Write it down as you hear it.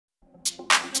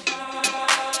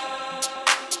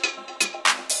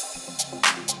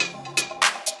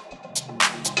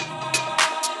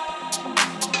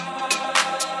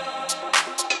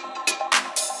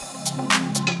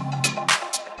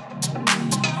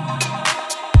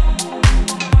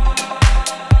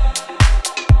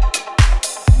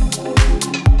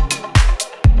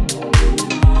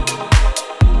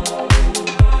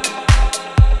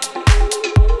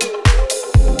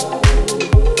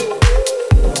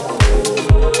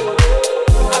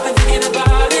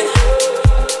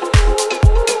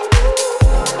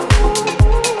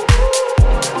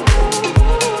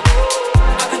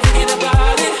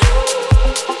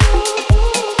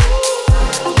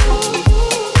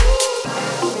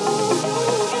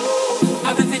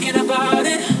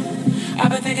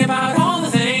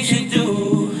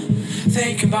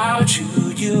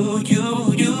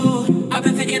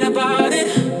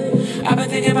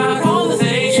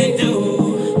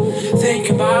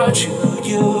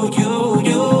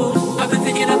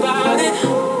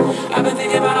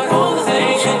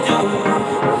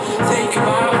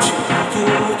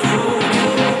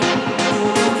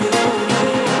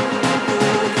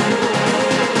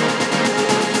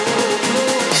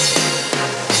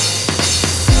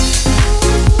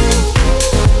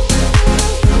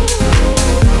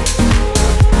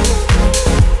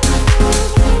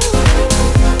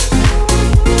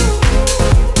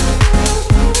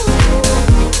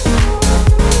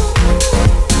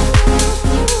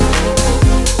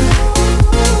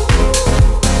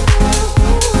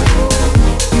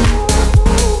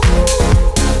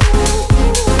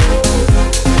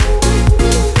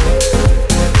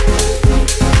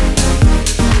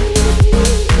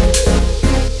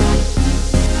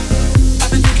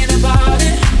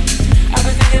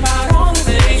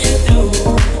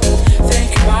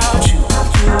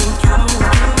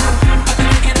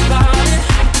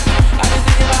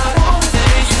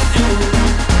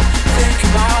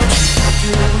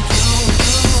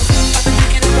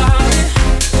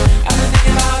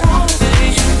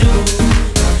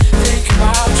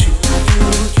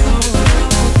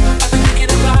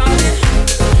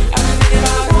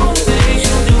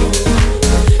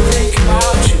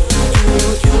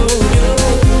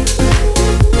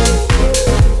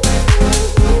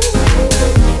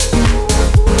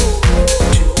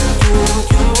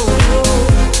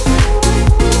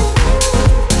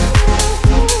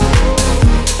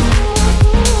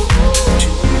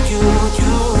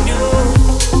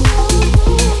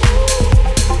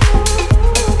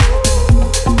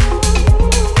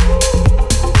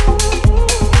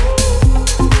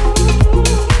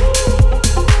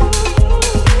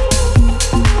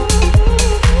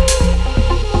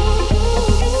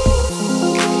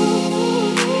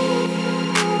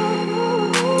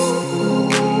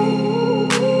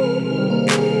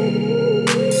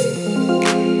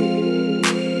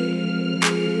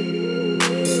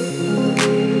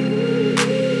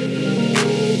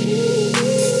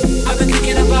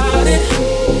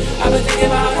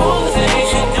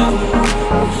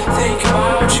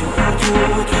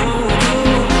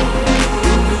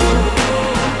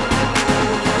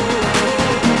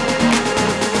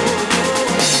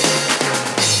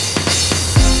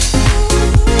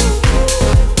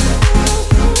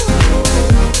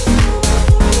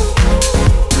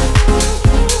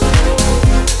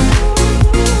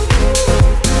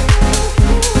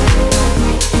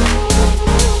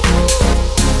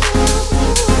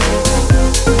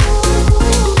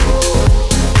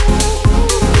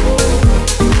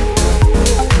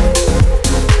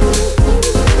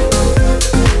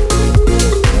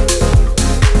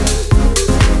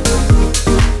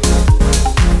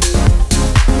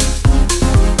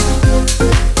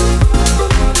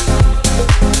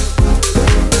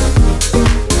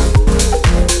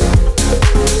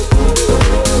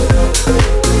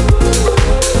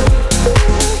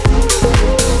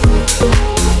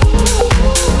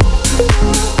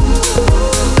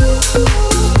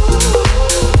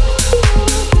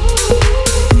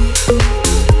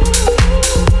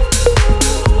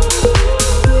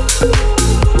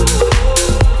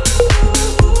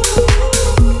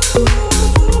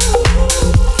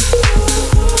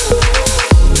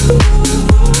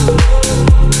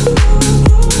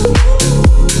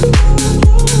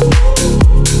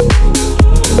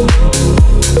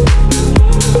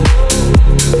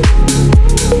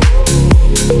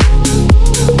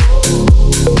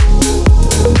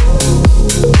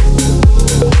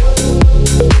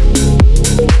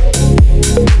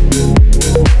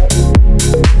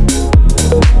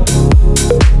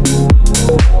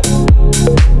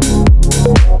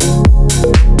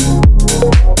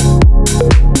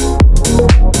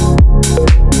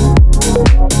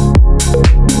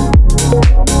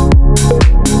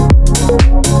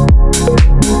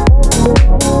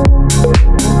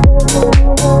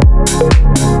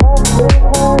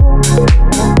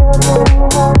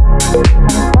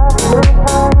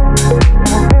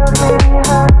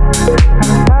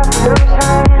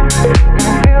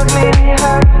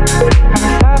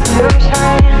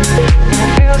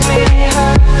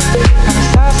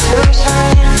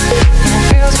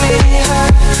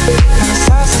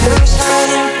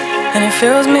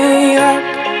fills me up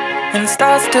and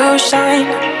starts to shine,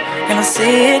 and I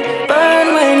see it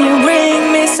burn when you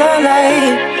bring me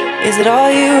sunlight. Is it all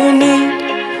you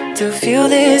need to feel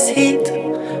this heat?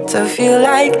 To feel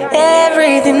like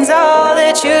everything's all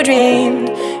that you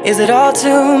dreamed? Is it all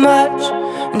too much?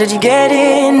 Did you get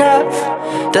enough?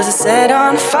 Does it set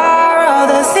on fire all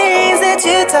the things that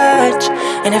you touch?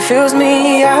 And it fills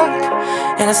me up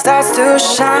and it starts to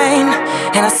shine,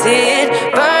 and I see it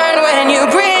burn when you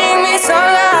breathe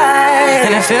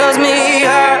fills me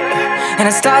up, and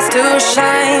it starts to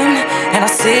shine, and I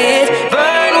see it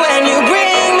burn when you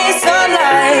bring me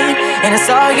sunlight, and it's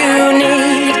all you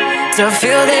need to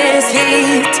feel this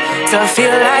heat, to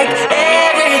feel like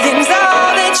everything's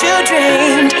all that you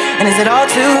dreamed. And is it all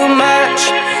too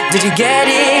much? Did you get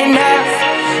enough?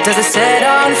 Does it set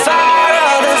on fire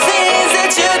all the things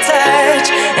that you touch?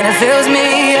 And it fills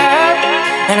me up,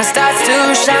 and it starts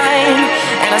to shine,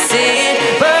 and I see it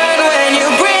burn when you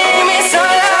bring me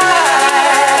sunlight.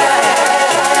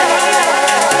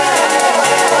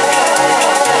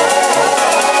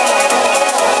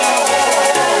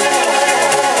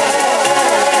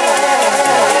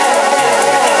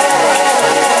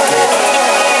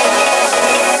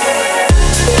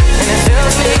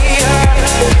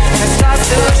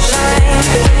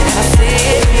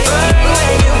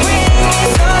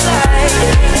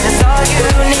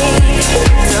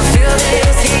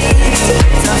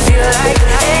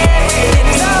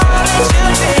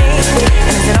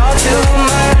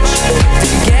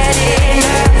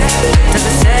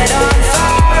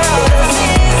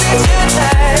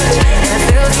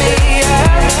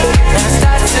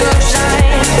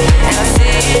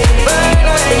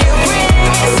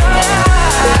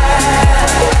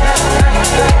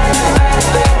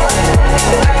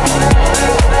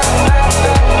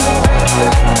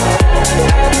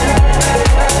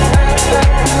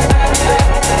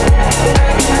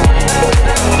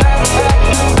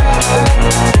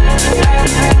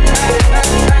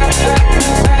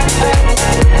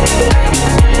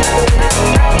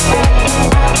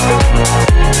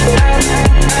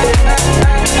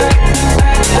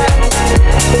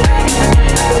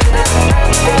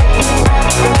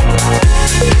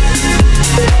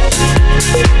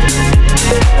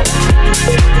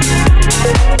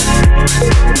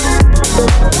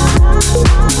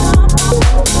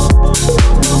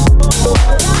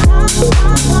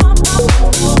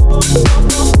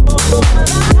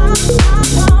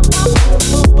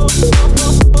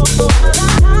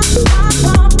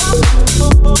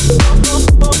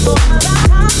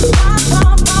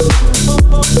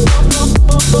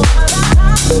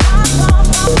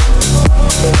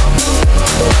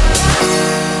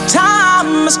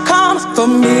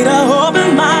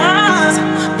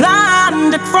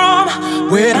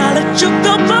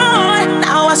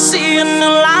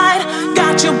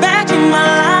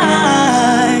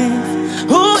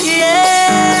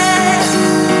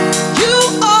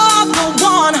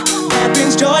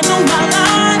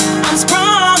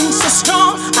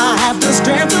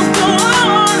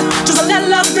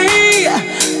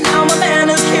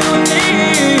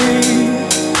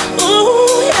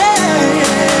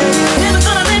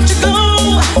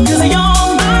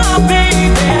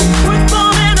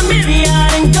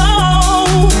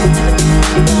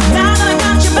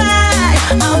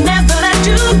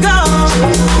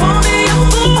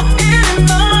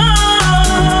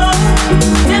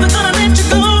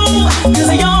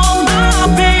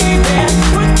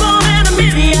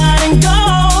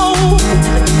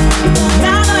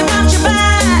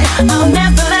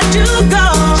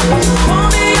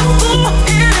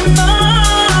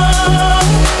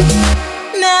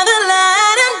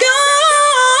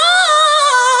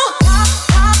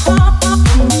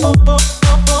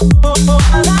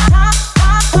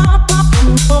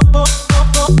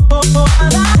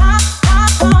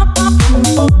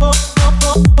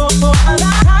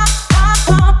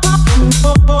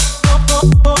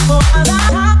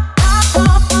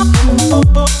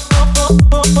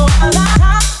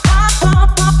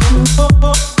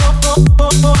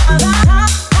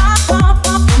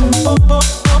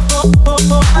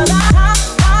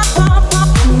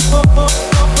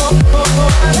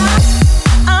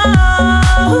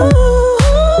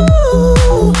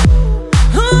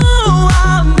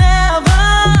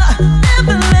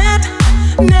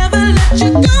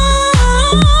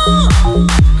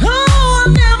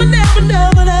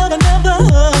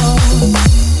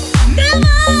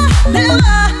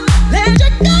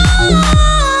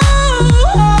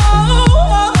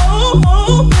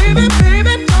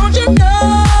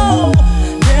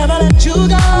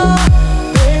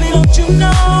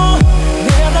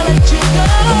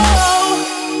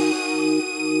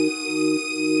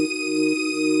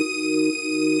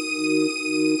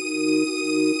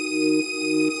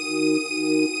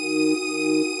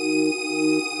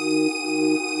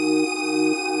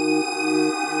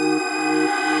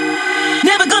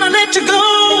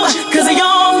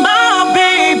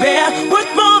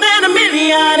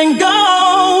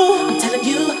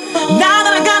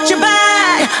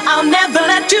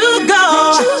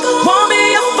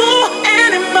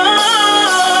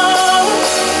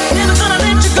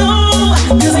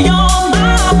 You're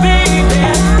my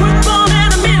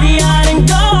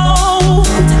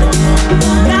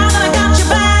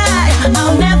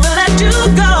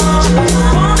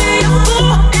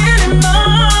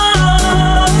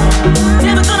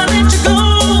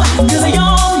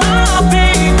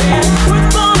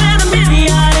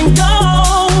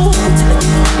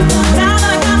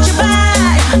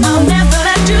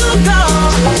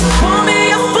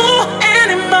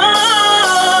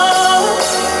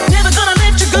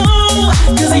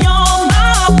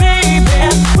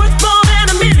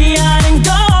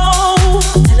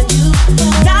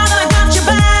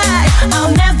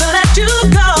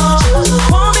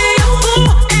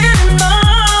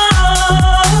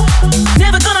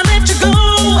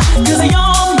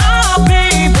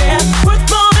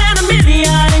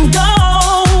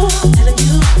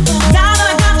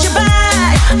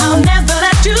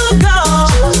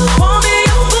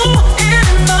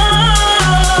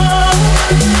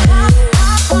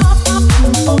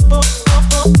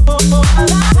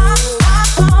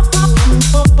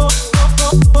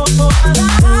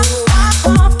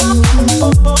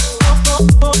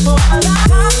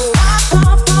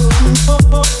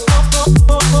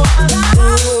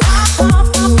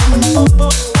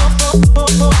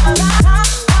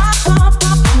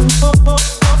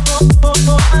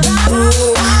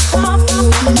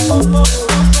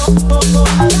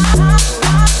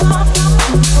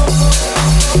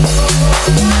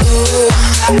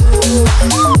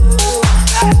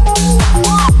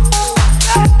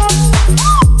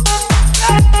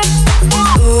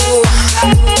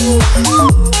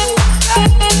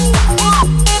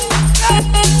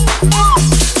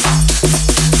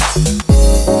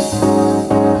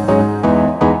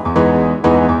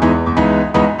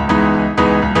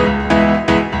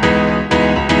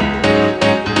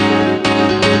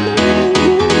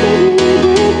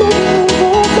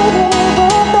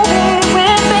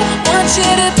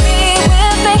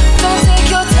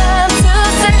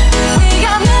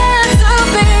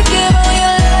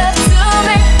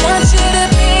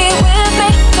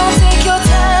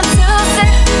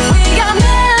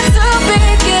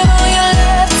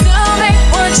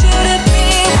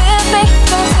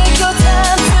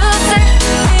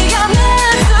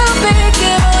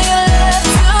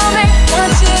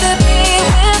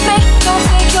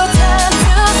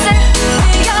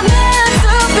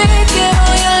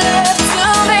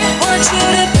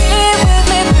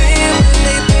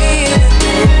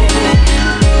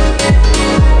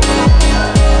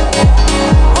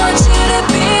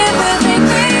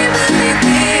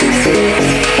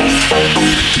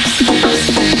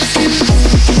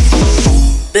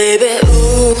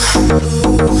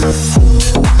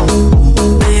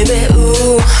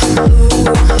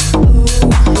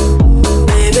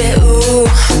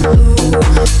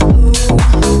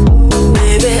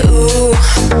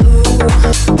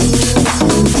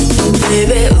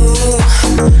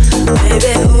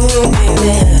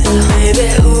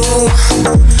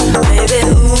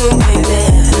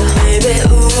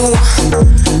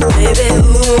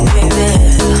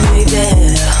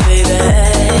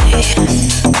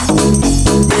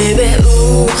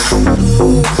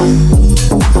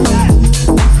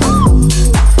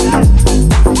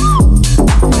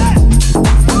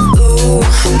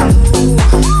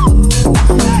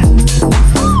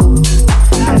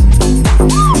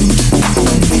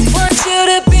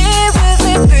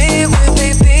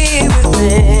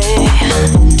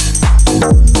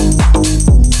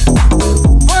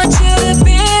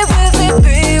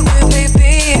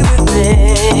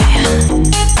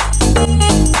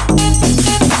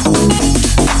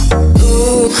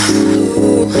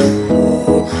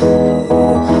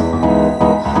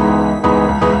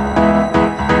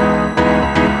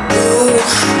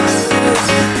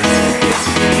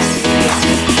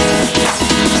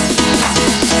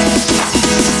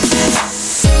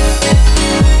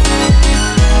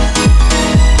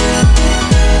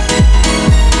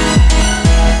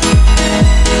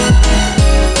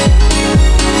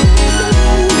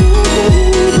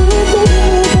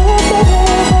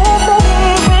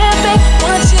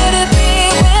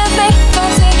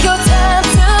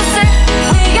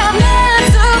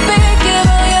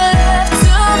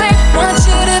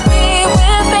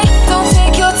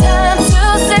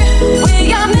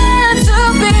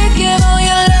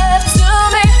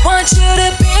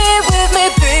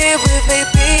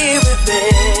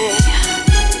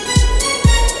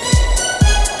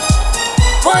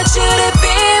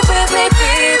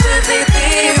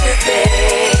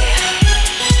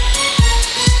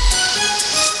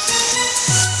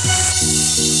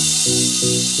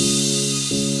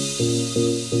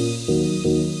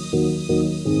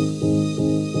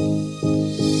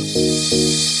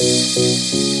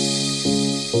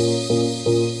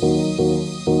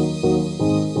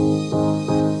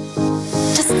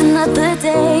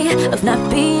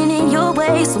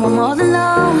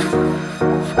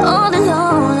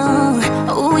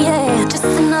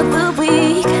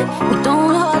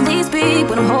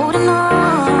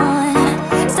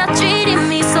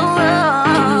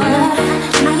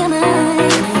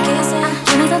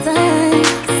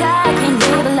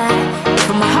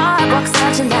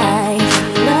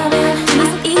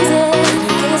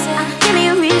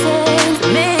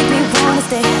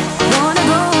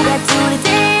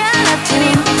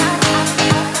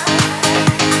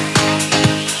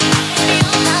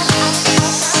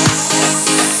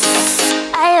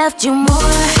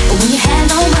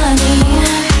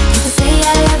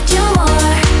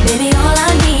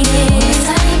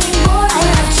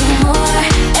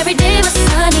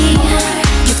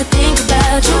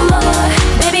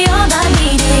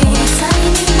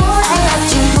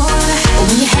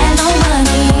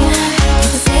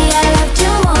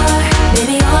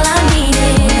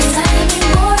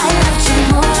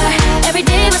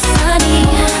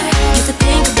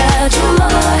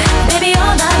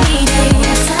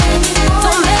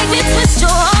Don't make me twist your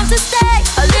arm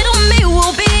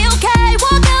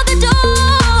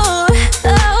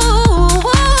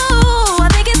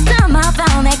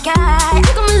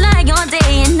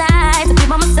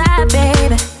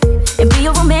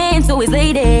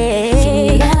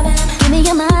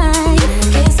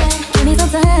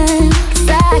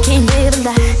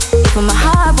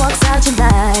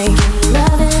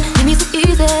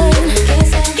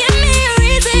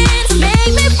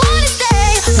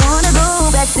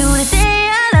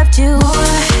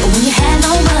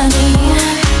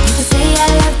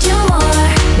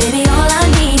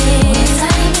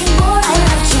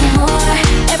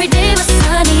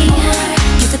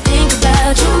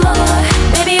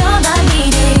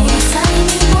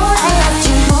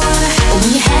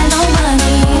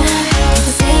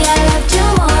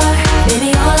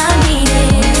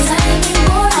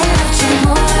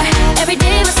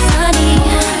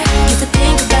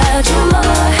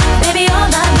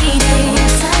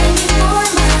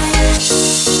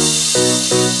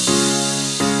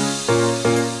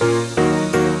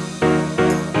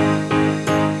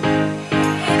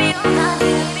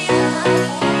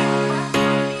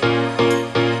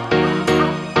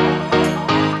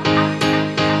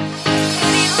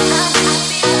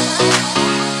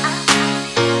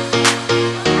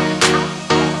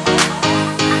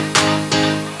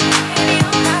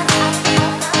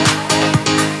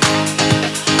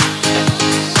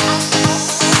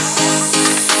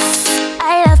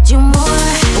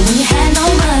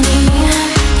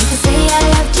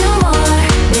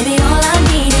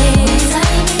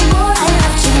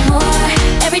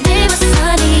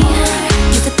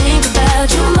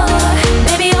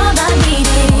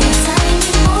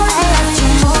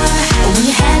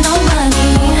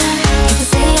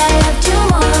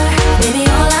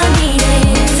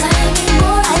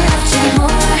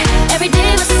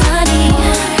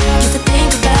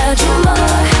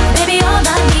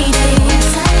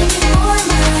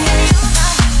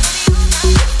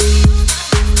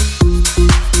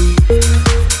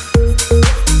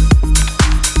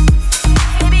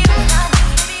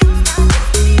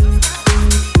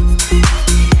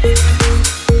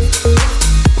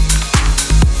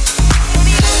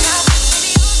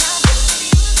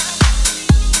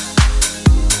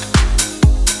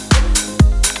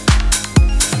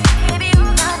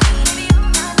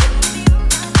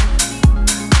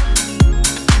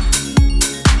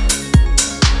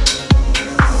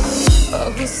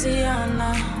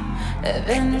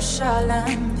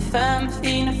Jerusalem, 5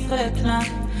 fine frøkner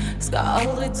skal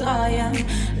aldri dra hjem.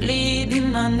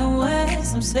 Lyden av noe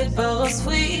som slipper oss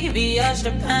fri. Vi har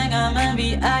ikke penger, men vi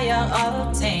eier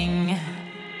allting.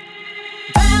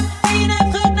 5 fine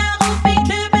frøkner opp i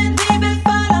klubben, de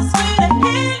befaler skru det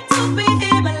helt opp i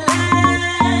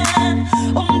himmelen.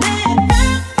 Om det er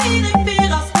 5 fine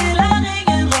fyrer, spiller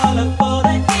ingen rolle, for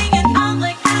det er ingen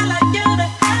andre heller gjør det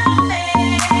herlig.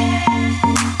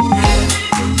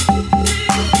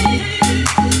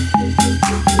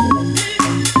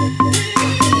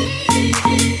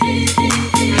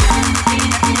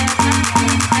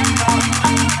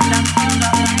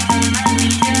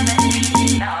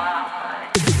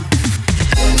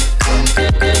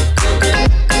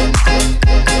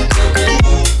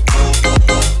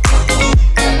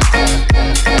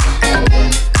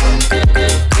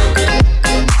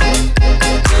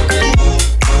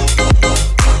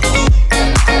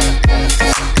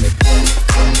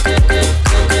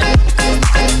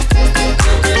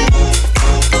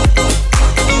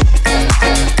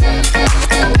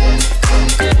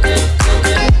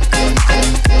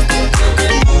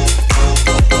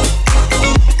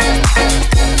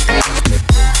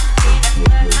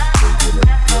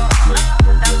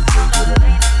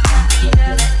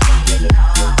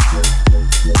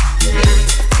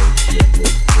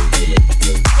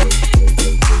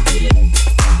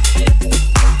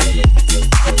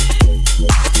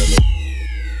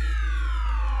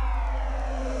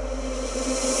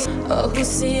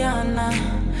 Hosianna,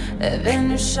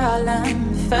 Jerusalem,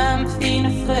 5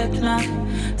 fine frøkner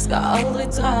skal aldri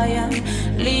dra hjem.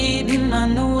 Lyden av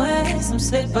noe som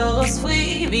slipper oss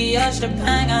fri. Vi har ikke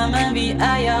penger, men vi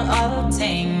eier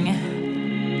allting.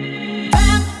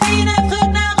 5 fine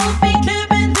frøkner opp i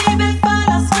klubben, de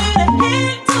befaler skru det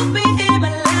helt opp i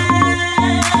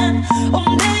himmelen.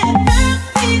 Om det er 5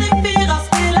 fine fyrer,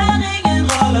 spiller ingen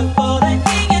rolle, for det er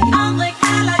ingen andre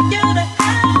heller gjør det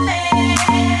herlig.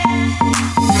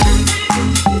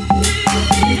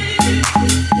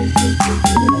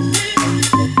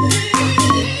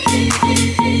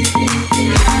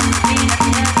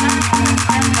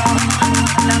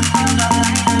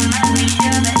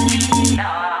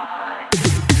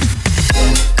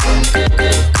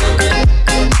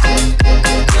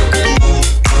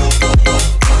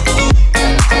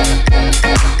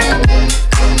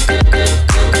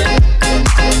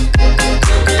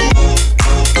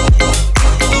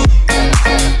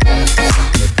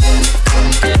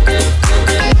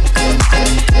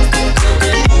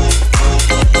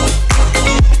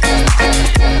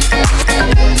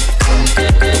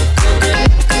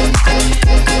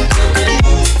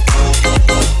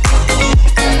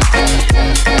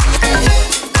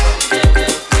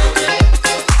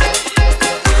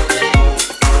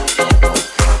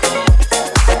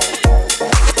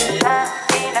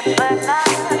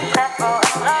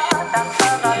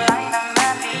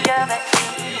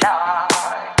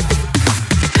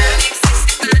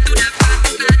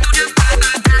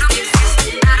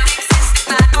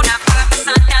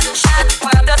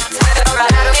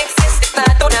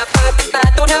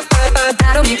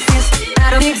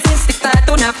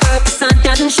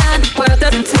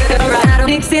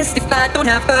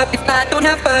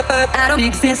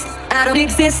 I don't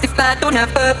exist if I don't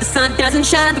have purpose. Sun doesn't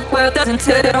shine, the world doesn't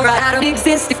turn around. I don't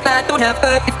exist if I don't have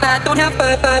purpose. If I don't have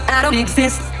purpose, I don't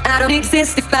exist. I don't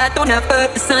exist if I don't have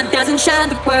purpose. The sun doesn't shine,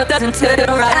 the world doesn't turn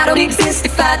around. I don't exist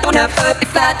if I don't have purpose.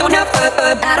 If I don't have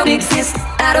purpose, I don't exist.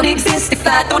 I don't exist if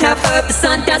I don't have purpose. The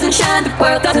sun doesn't shine, the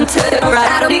world doesn't turn around.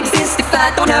 I don't exist if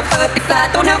I don't have purpose. If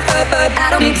I don't have purpose, I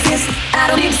don't exist. I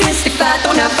don't exist if I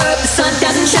don't have purpose. The sun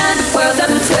doesn't shine, the world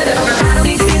doesn't turn around. I don't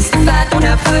exist if I don't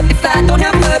have purpose. If I don't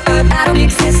have purpose, I don't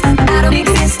exist. I don't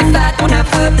exist if I don't have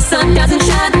purpose. The sun doesn't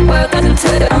shine, the world doesn't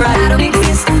turn around. I don't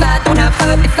exist if I don't have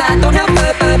purpose. If I don't have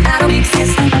purpose, I don't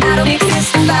exist. I don't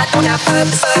exist if I don't have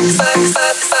purpose.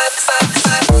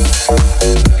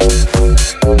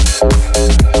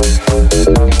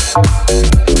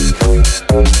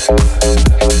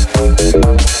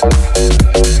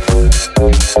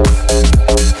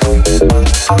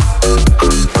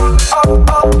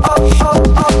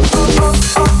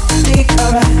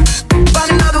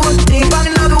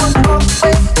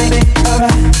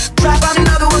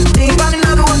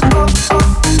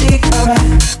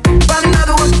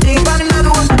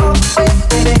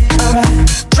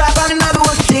 Drop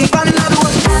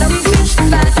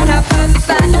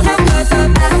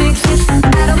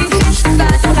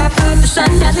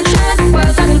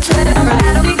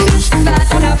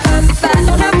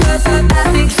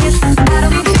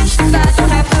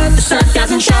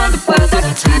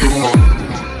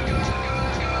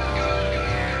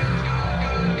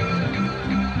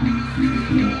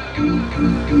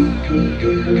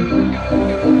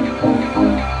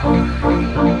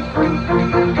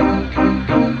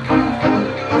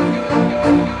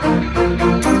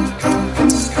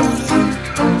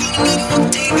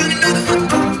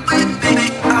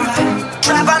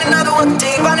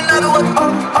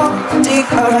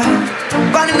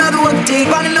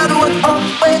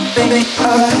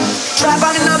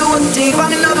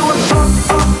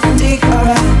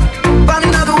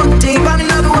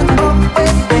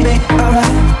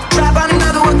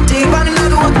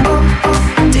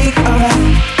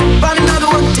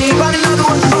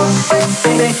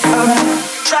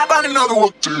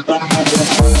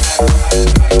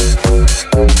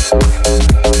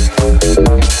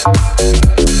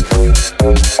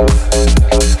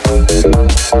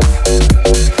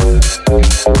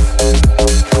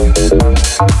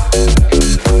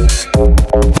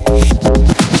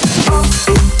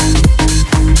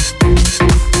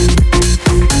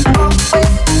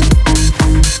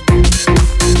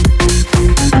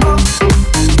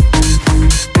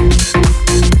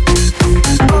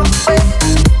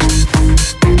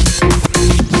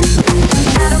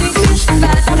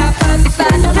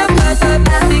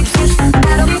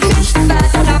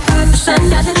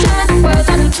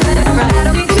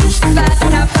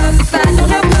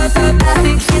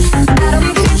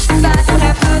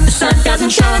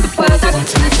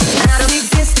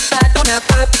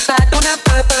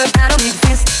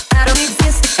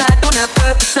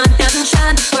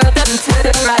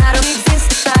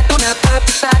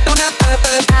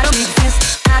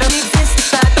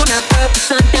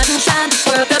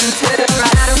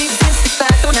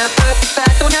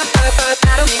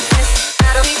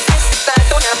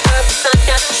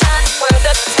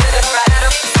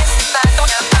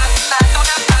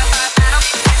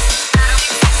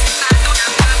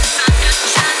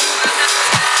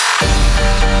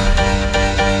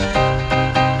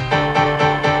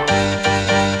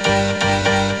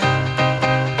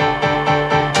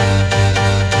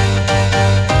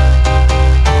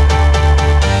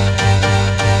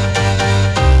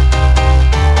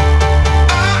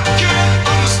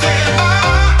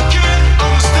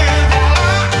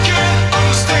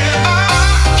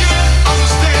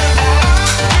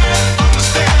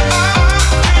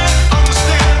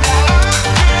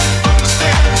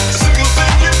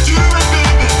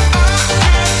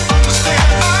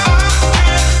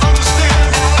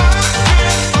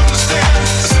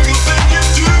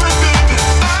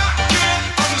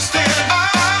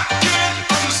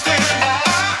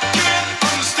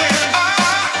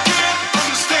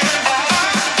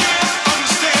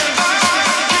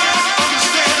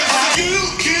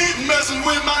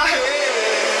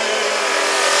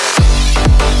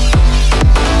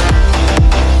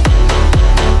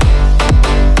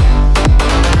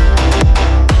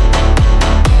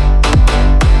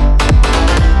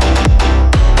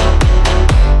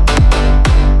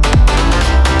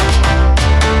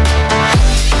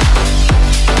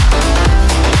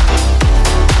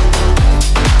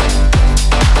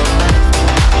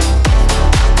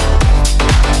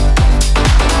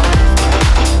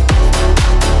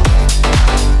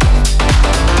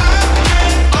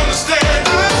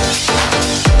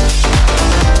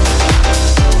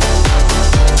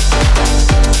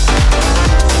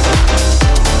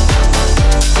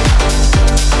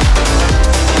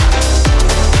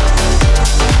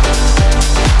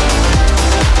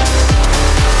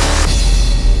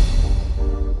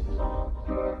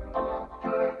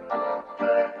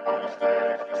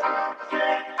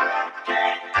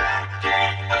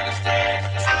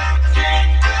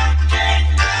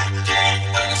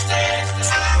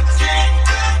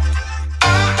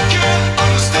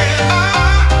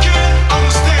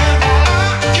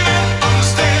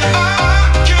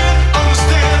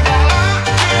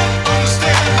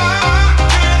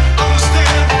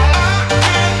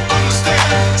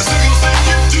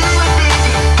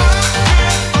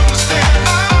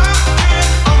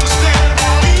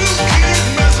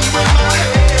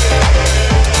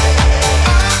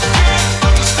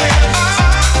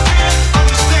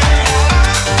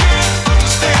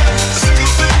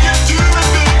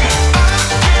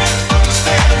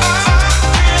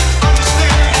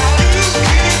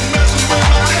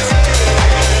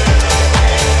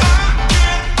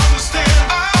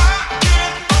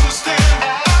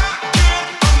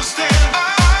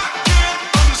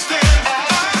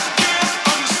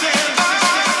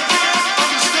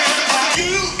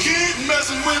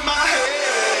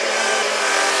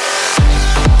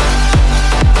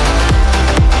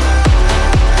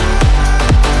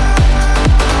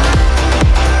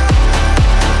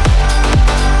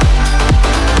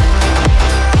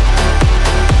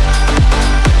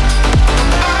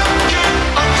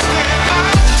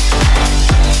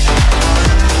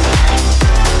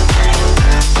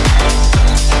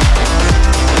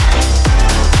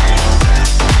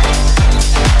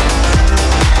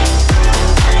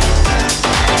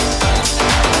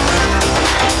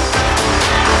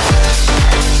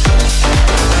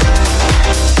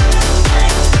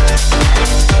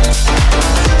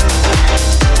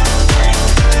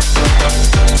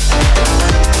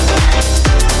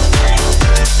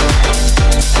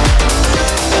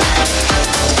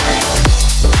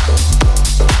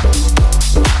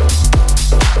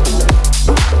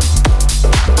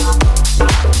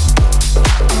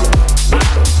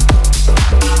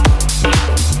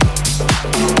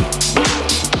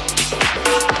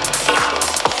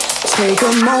Take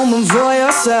a moment for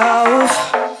yourself.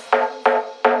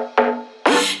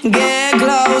 Get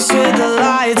close with the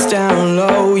lights down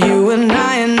low. You and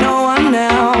I and no one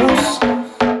else.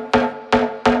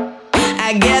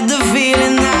 I get the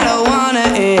feeling that I wanna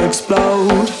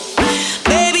explode.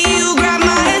 Baby, you grab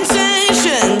my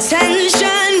attention.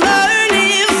 Tension,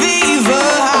 burning fever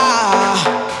high.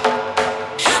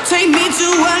 Take me to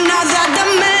another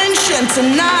dimension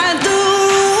tonight. The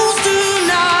rules do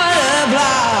not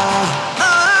apply.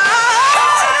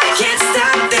 I can't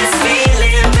stop this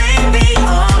feeling, baby.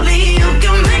 Only you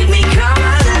can make me come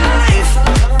alive.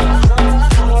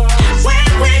 When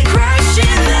we're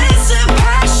crushing, there's a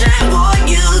passion. Boy,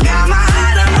 you got my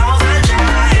heart on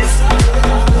overdrive.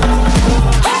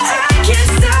 I can't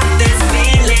stop this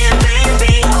feeling,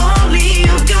 baby. Only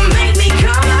you can make me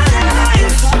come alive.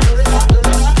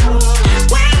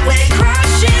 When we're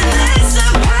crushing, there's a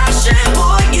passion.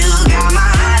 Boy, you got my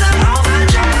heart on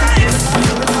overdrive.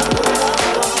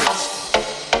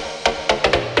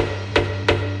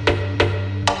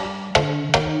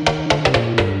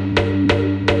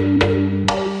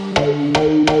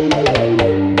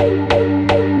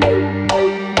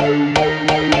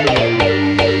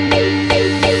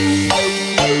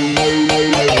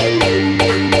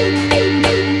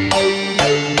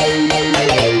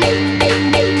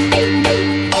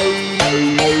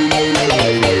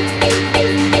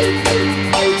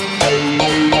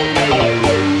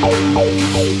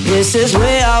 This is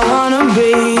where I wanna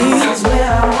be.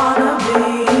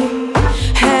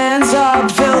 Hands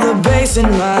up, feel the bass in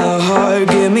my heart.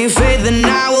 Give me faith and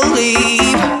I will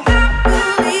leave.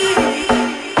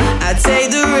 I take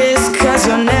the risk cause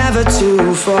you're never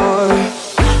too far.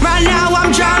 Right now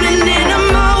I'm drowning in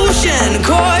emotion.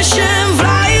 Caution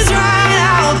flies right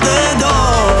out the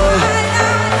door.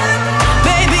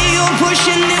 Baby, you're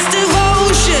pushing this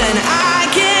devotion. I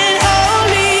can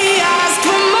only ask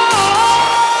for more.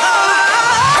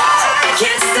 I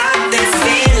can't stop this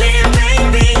feeling,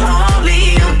 baby. Only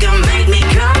you can make me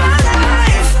come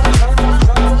alive.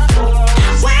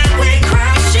 When we're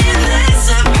crashing, there's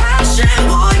a passion.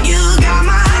 Boy, you got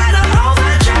my heart on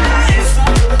overdrive.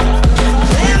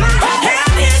 When my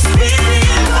head is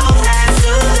spinning, both hands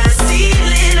to the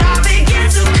ceiling, I begin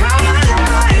to come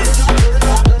alive.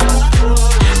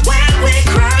 When we're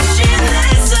crashing,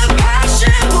 there's a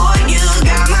passion. Boy, you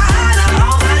got my heart on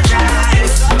overdrive.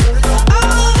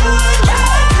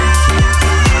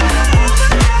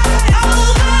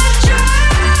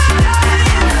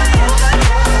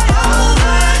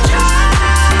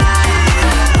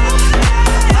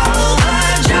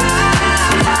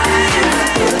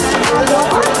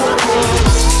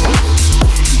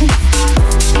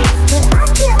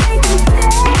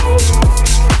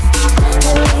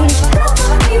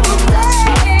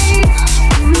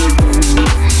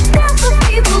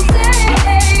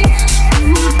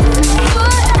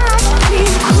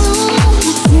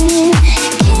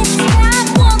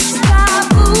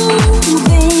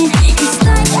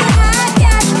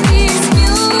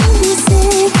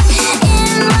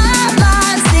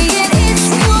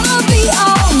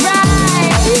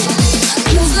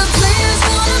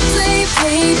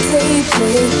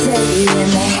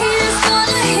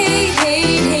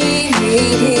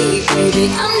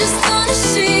 I'm just gonna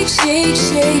shake, shake,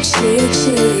 shake, shake,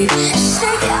 shake.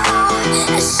 Shake it off,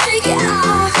 shake it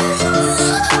off.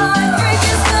 Heartbreak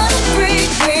is gonna break,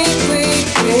 break, break,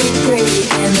 break, break.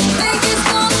 And the break is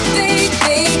gonna fade,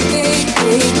 fade, fade,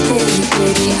 fade, fade,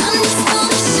 baby. I'm just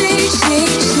gonna shake,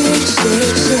 shake, shake,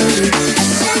 shake, shake.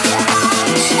 Shake it off,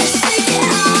 shake it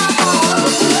off.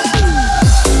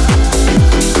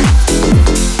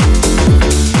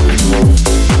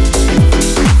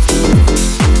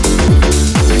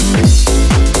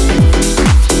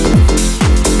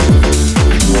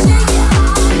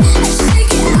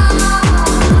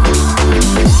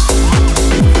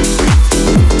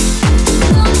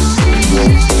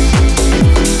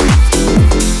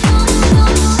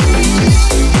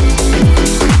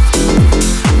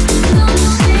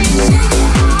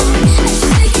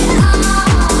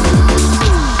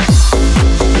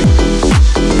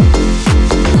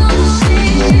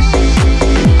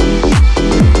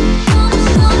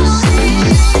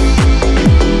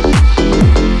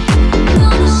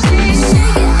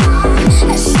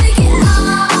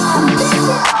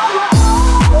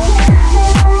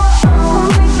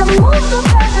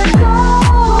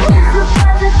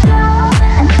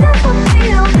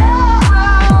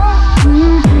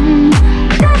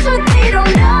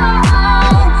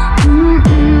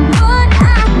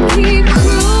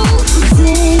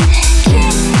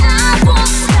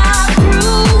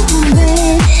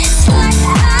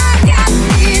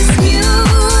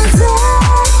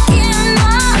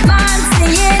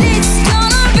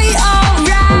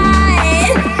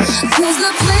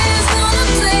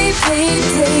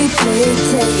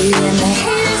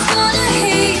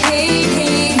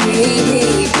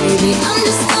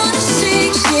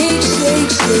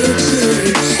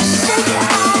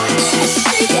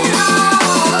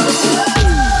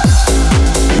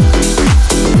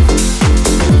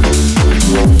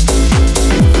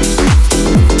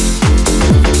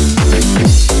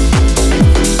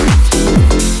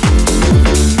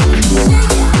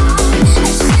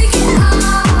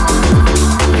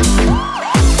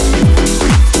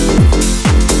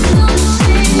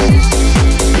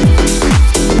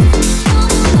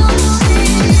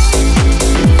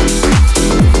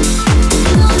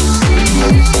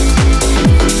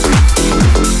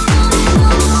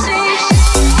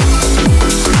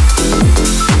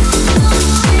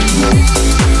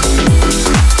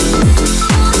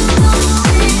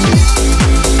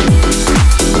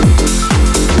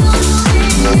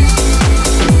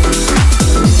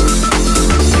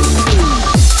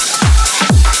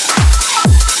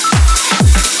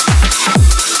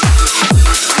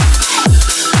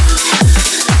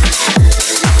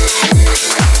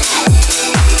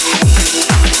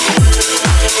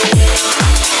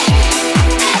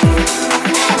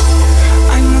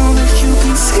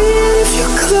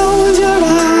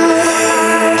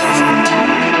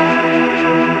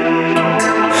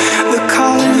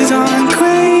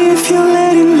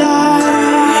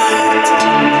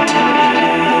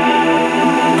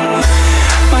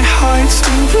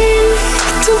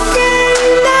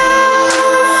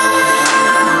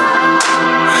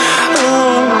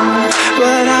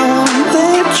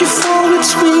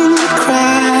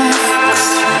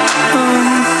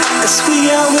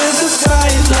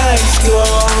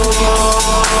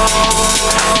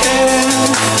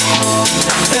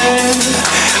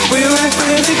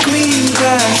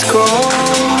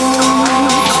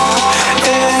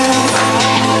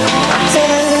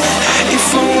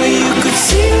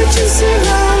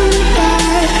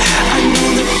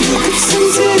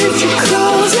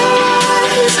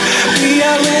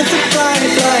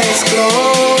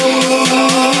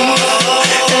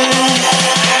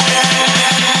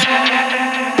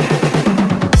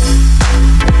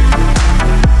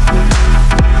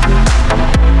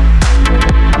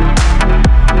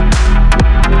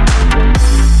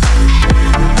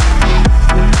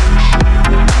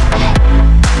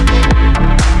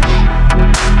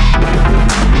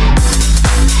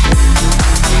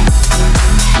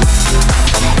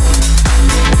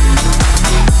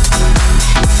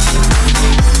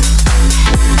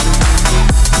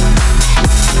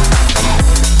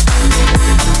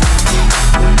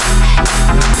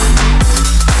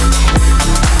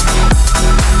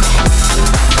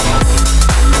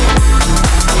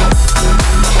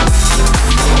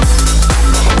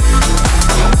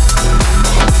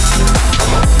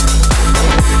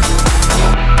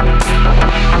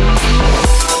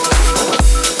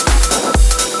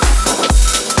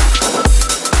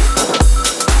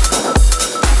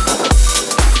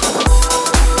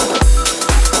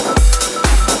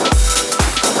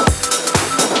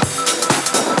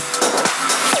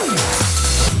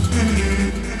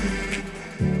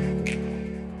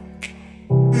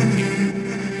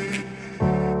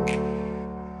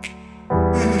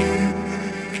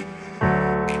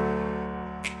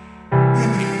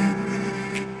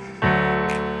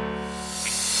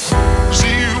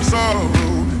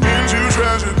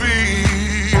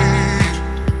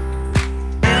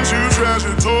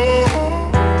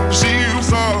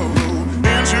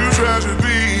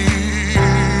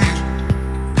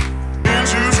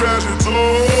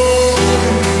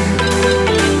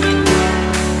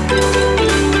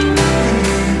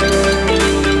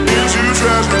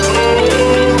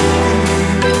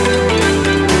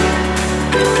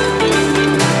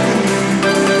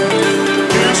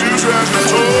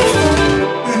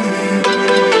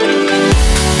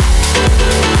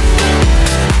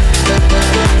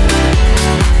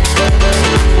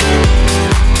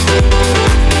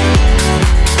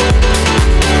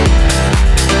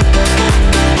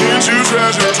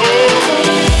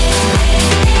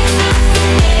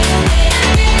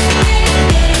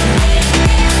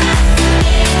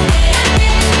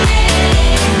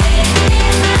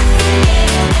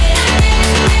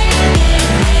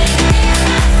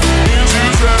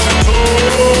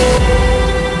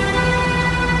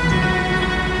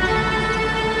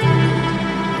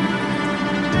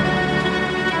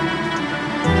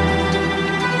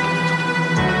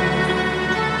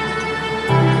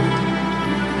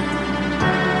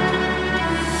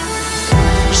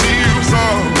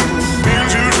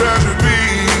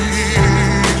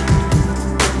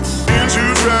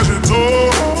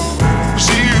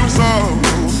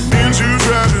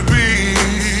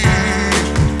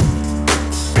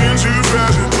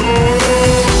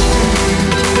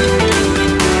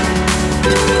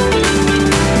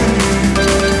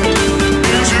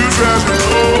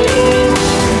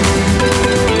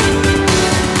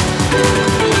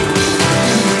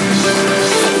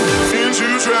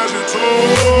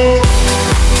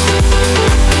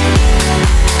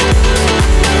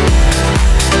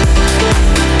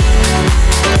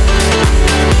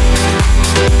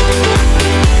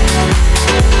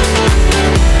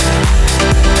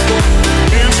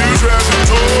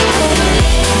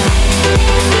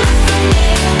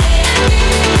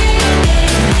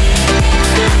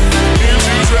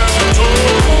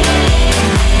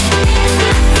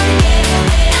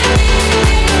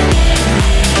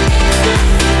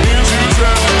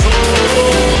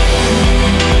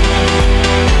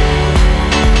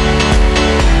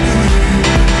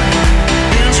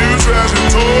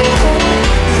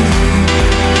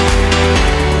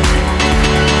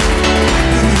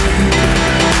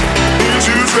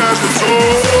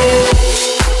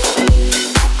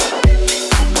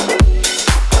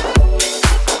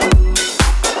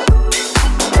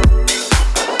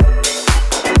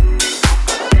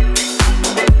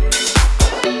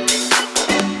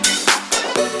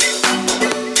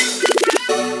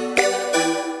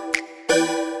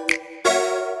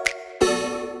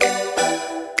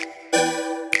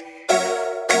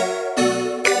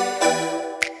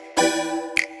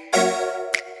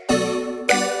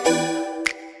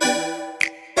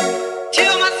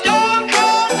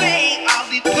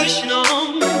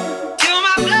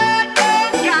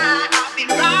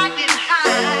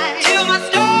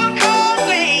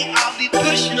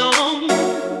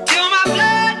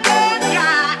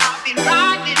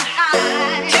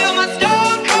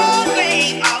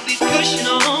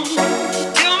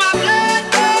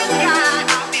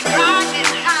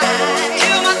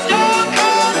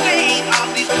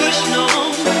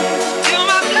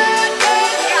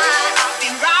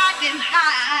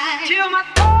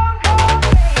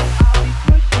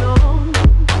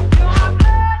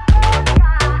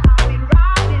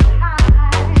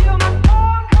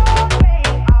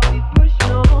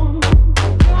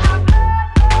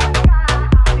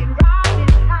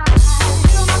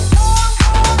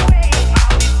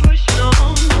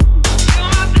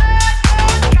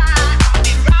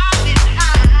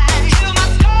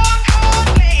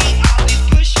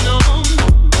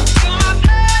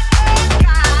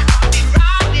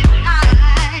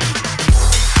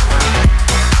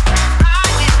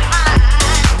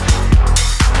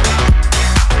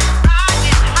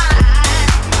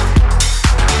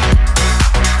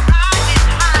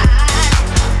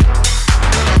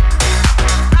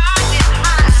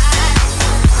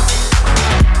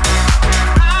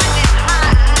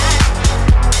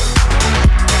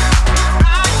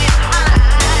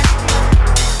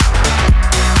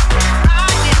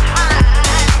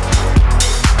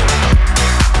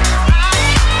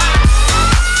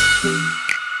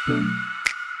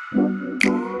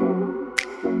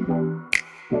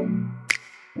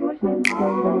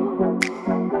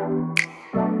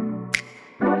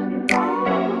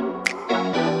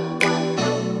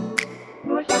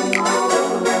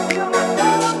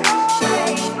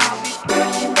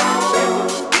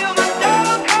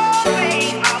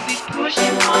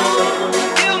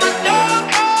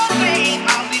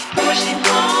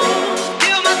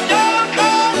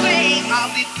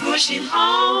 pushing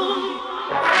on.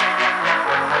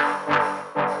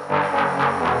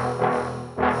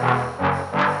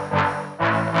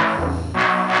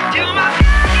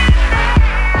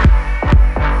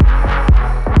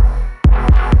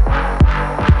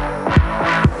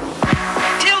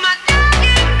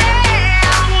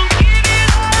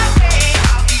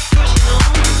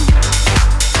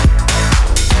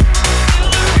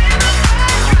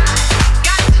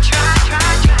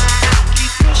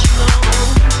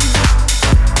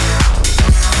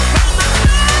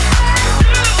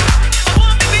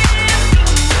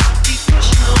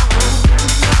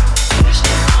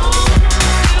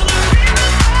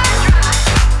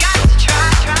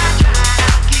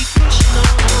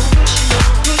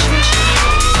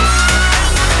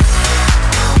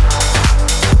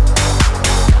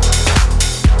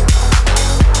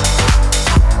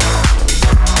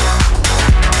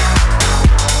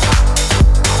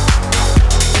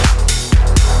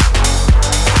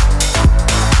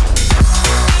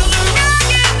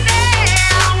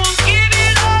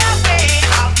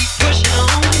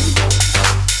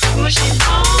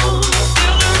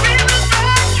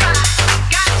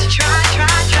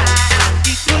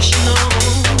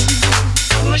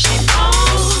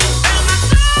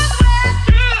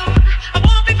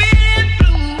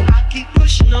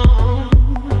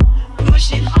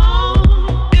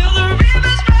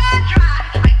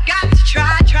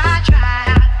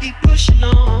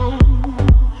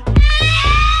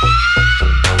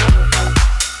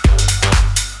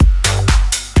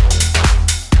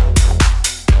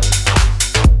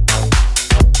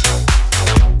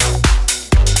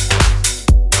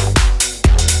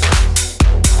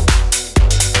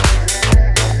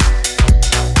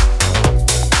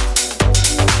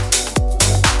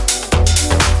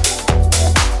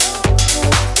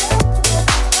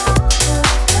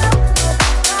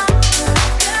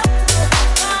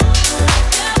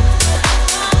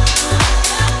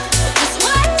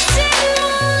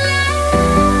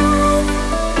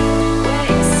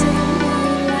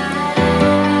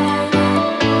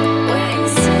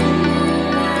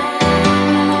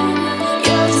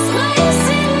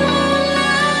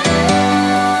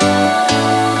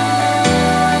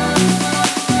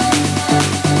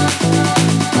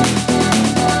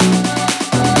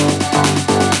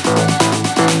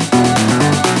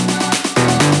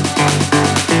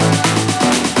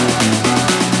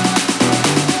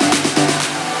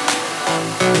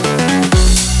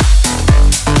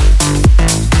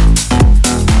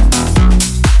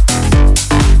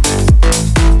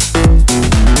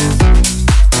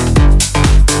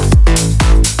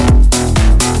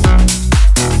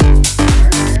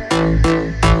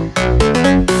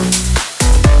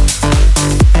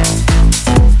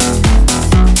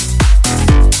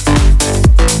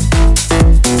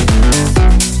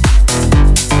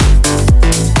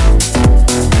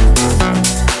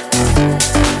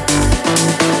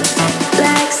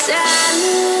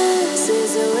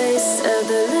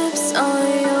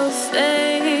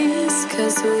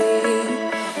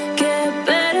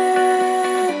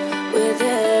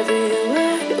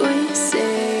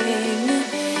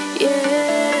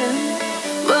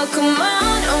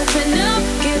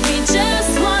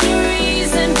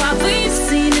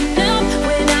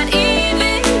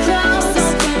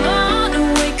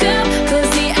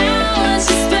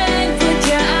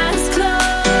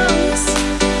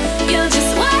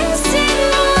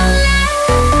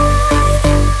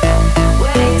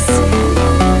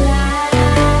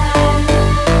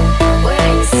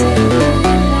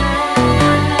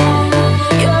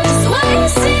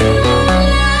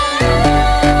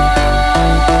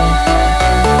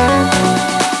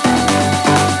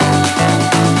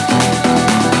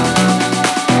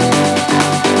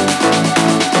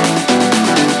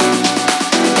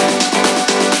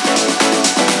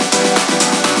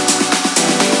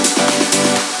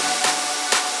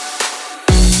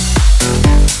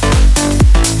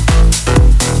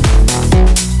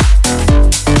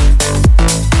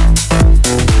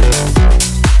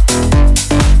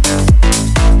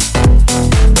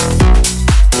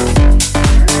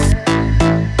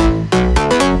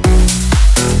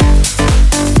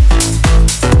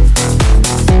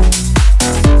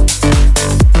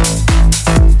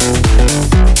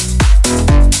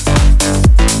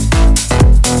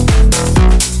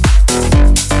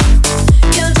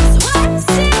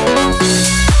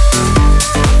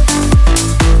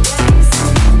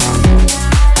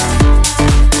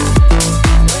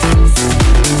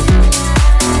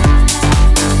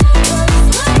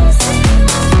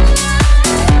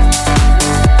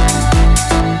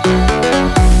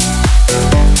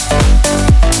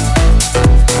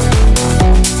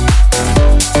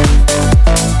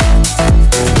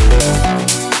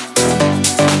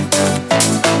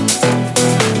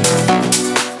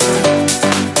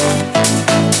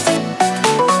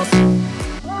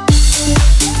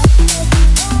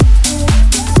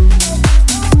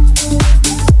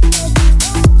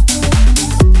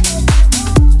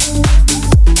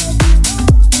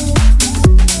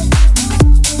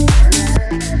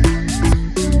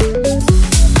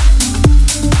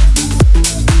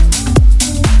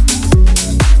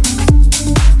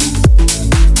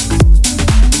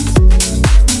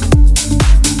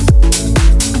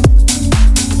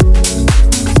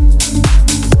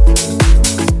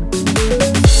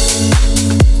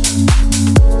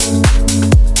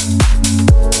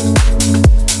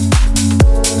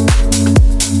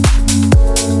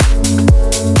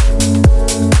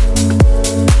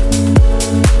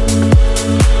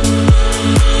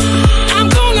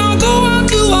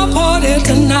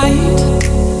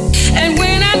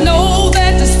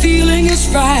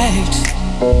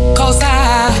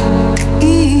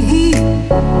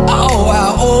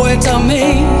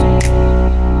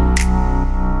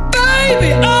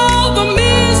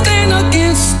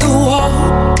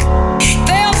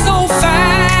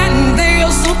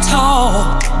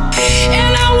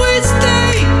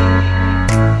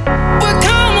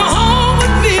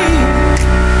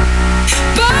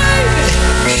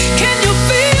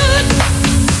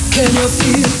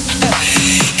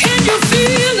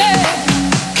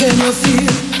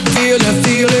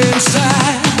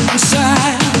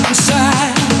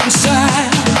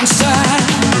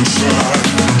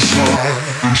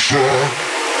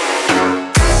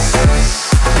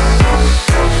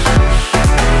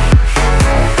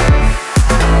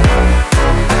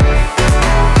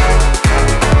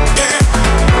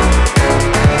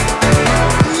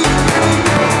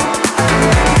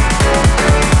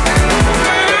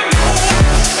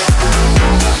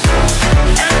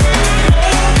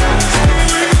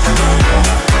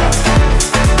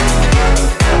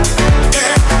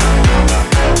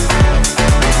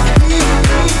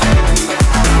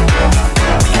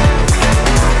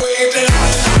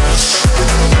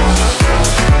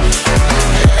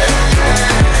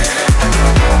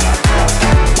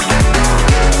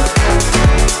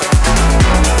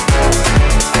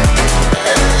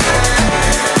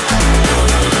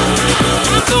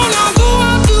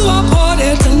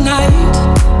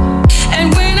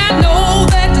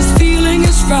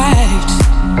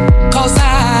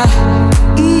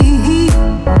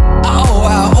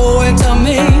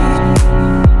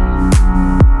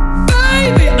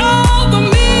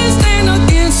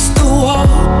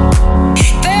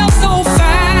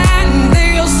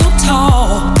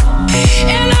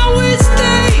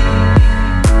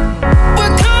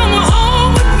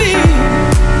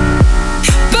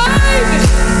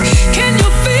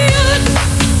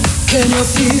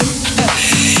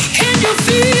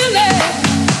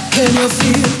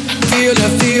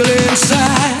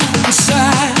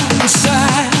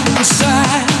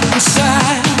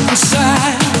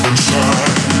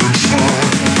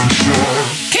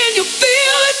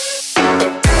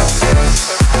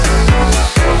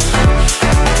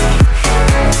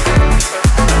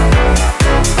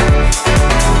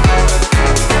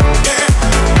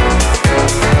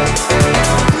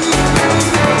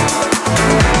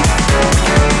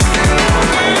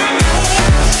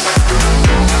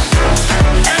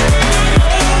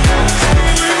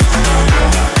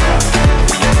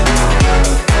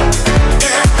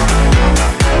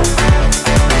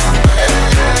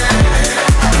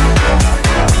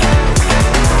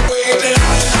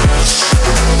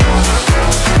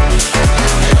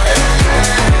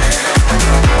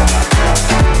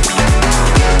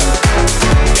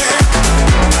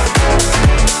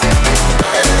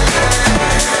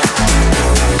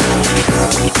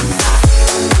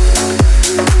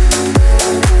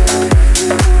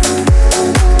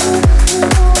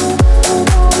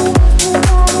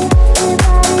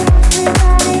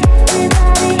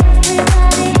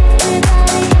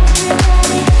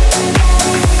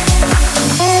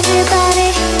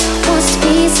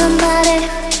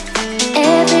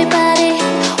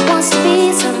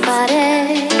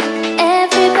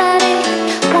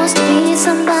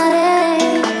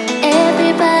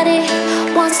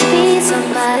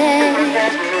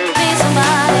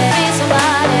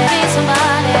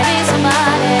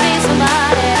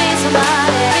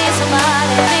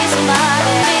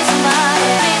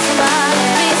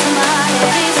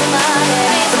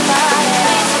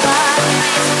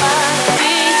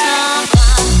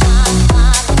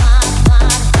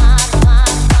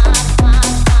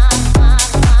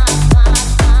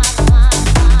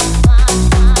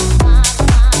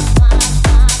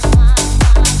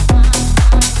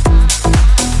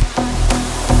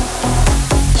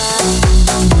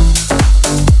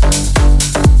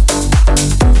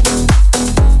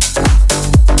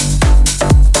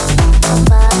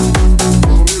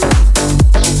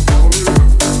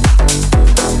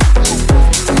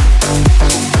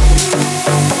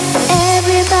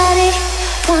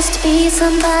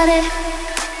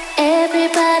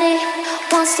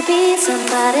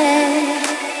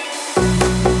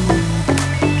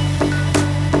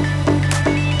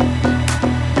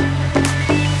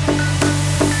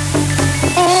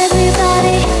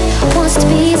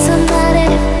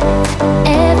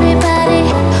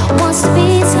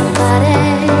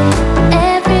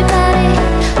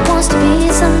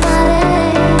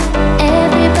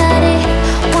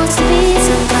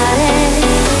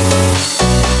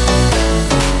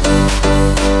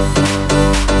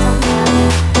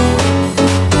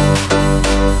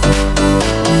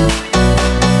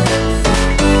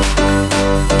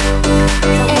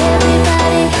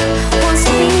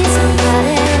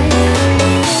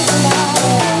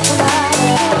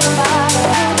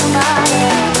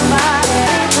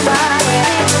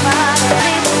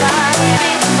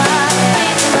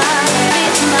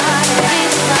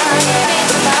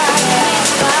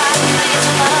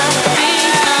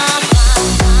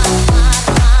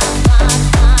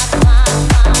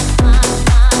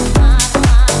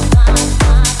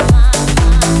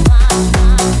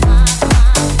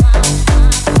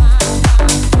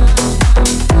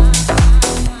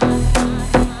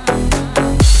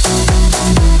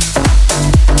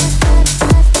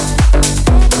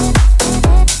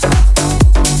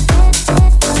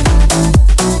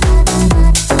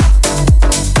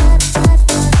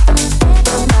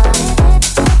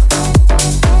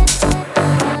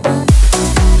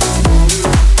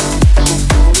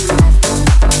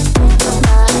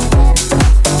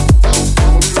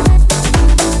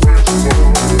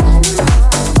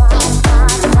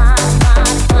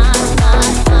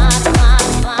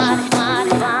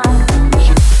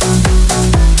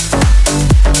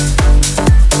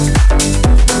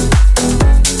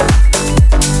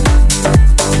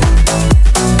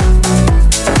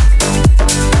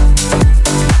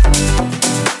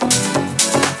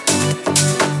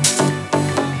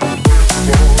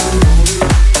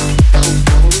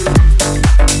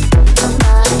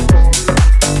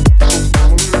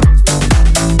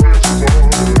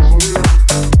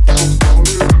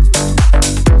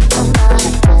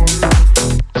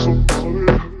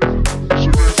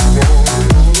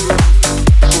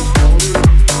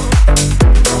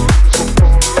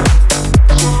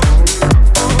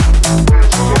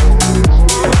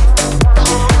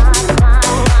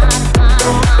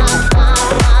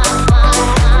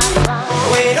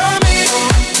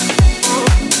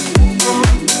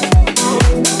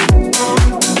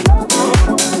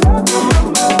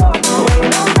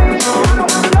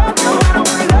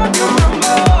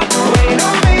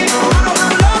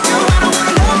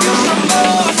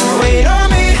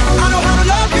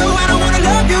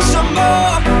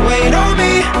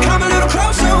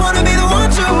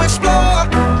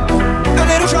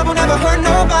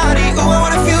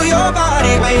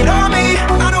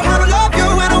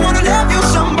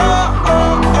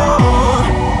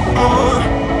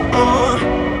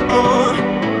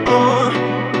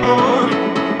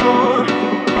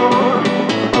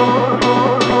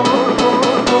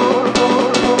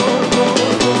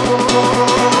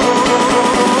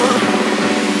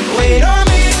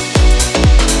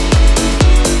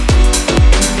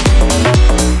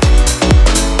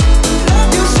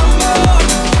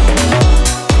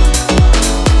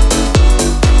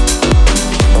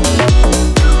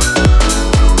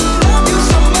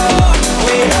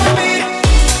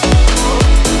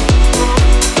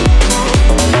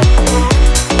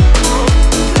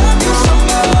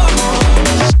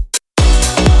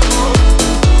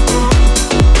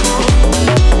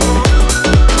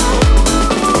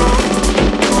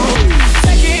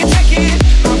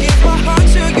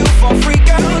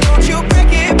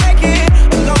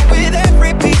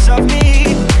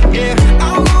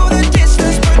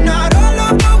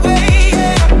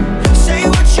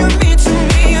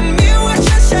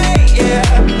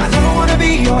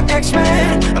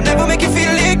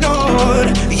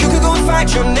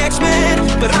 attract your next man,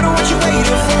 but I know what you're waiting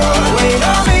for. Wait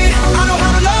on me, I know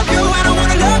how to love you, and I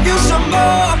wanna love you some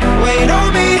more. Wait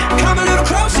on me, come a little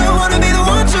closer, wanna be the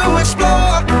one to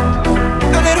explore.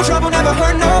 A little trouble never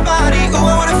hurt nobody. Ooh,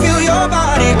 I wanna feel your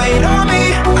body. Wait on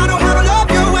me, I know how to love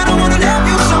you, and I wanna love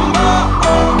you some more.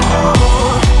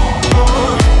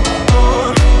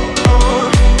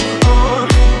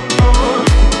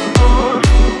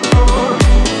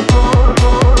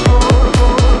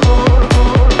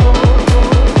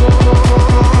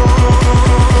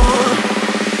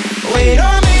 Wait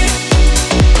on me.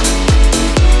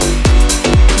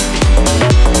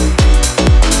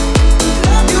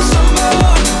 Love you some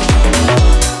more.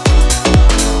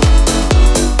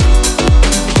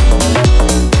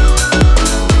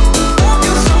 Love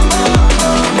you some more.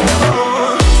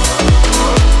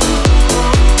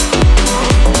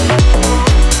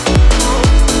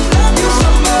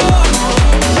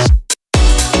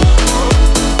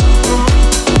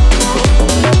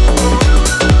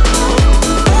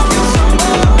 Love you some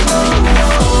more.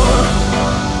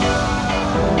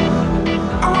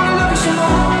 I wanna love you some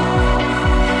more.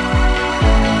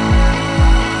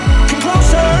 Come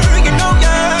closer, you know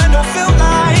don't feel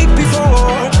like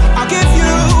before. I'll give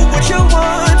you what you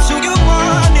want, so you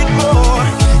want it more.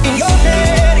 In your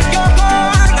head, in your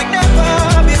heart, like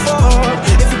never before.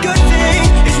 If a good thing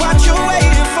is what you're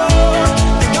waiting for,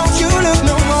 then don't you look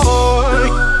no more.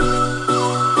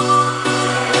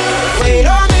 Wait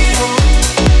on me.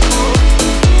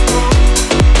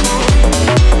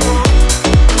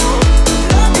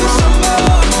 Love you some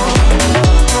more.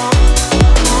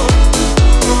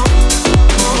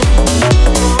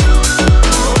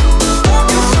 Love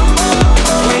you some more.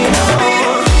 Wait on me.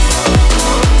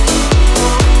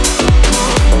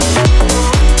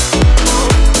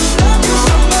 Love you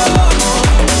some more.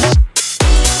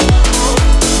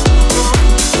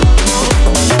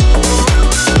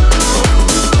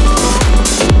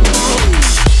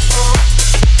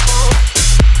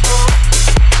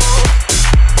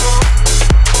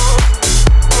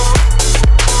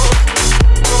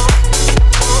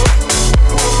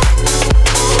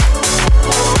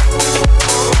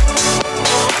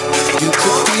 You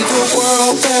could be the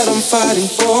world that I'm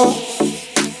fighting for,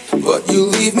 but you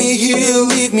leave me here,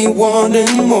 leave me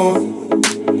wanting more.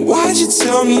 Why'd you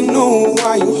tell me no?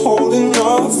 Why you holding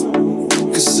off?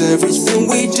 'Cause everything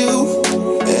we do,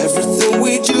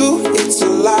 it's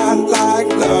a lot like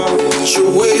love. What you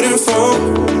waiting for?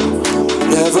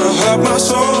 Never hurt my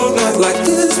soul, not like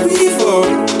this before.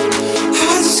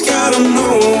 I just gotta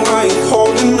know why you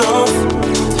holding off.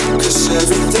 'Cause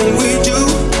everything we do,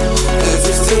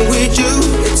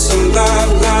 it's a lot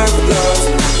like love.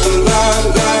 A lot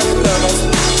like love.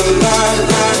 A lot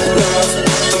like love.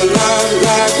 A lot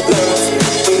like love.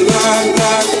 A lot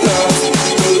like love.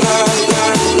 A lot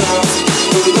like love.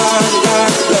 A lot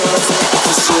like love.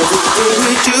 'Cause everything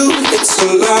we do, it's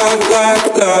a lot like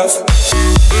love.